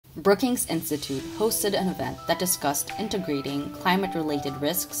Brookings Institute hosted an event that discussed integrating climate-related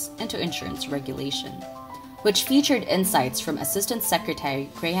risks into insurance regulation, which featured insights from Assistant Secretary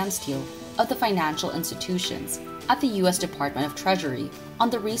Graham Steele of the financial institutions at the U.S. Department of Treasury on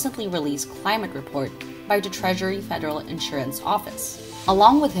the recently released climate report by the Treasury Federal Insurance Office.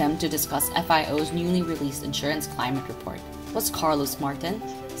 Along with him to discuss FIO's newly released insurance climate report was Carlos Martin,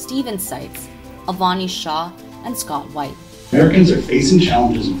 Stephen Seitz, Avani Shah, and Scott White. Americans are facing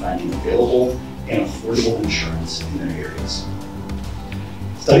challenges in finding available and affordable insurance in their areas.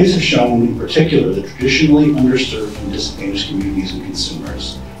 Studies have shown in particular that traditionally underserved and disadvantaged communities and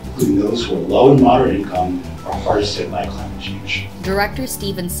consumers, including those who are low and moderate income, are hardest hit by climate change. Director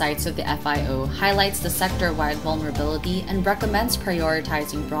Stephen Seitz of the FIO highlights the sector-wide vulnerability and recommends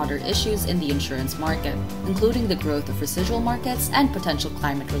prioritizing broader issues in the insurance market, including the growth of residual markets and potential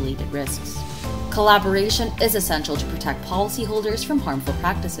climate-related risks. Collaboration is essential to protect policyholders from harmful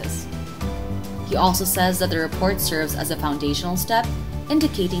practices. He also says that the report serves as a foundational step,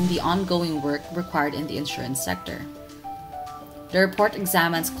 indicating the ongoing work required in the insurance sector. The report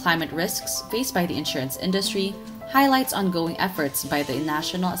examines climate risks faced by the insurance industry, highlights ongoing efforts by the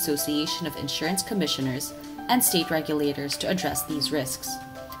National Association of Insurance Commissioners and state regulators to address these risks,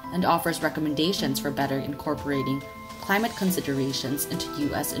 and offers recommendations for better incorporating climate considerations into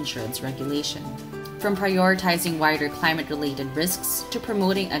U.S. insurance regulation. From prioritizing wider climate-related risks to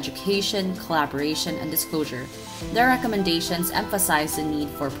promoting education, collaboration, and disclosure, their recommendations emphasize the need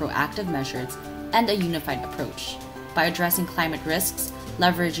for proactive measures and a unified approach. By addressing climate risks,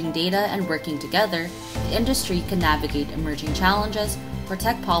 leveraging data, and working together, the industry can navigate emerging challenges,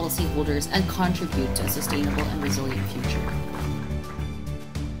 protect policyholders, and contribute to a sustainable and resilient future.